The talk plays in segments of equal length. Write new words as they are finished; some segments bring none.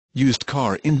Used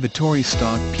car inventory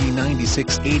stock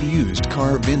P9680 used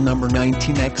car VIN number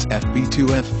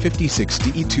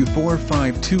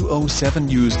 19XFB2F56DE245207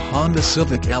 used Honda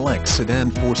Civic LX sedan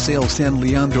for sale San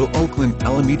Leandro, Oakland,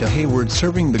 Alameda, Hayward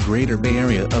serving the greater Bay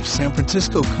Area of San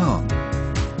Francisco.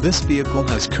 This vehicle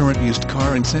has current used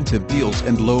car incentive deals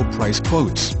and low price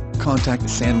quotes. Contact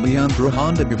San Leandro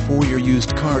Honda before your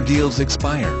used car deals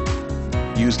expire.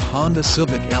 Used Honda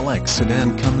Civic LX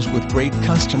sedan comes with great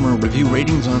customer review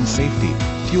ratings on safety,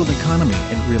 fuel economy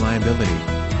and reliability.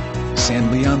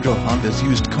 San Leandro Honda's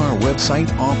used car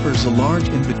website offers a large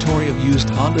inventory of used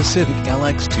Honda Civic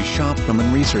LX to shop from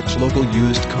and research local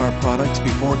used car products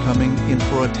before coming in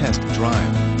for a test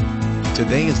drive.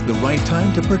 Today is the right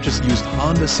time to purchase used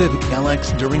Honda Civic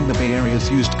LX during the Bay Area's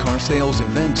used car sales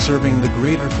event serving the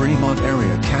greater Fremont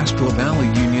area, Castro Valley,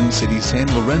 Union City,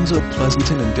 San Lorenzo,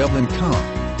 Pleasanton and Dublin.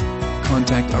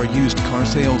 Contact our used car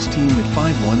sales team at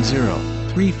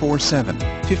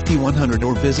 510-347-5100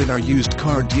 or visit our used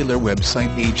car dealer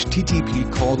website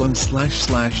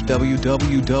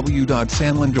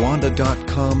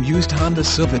http://www.sanleandrohonda.com. Used Honda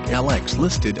Civic LX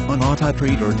listed on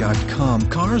Autotrader.com,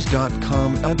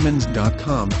 Cars.com,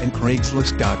 Edmunds.com and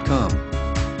Craigslist.com.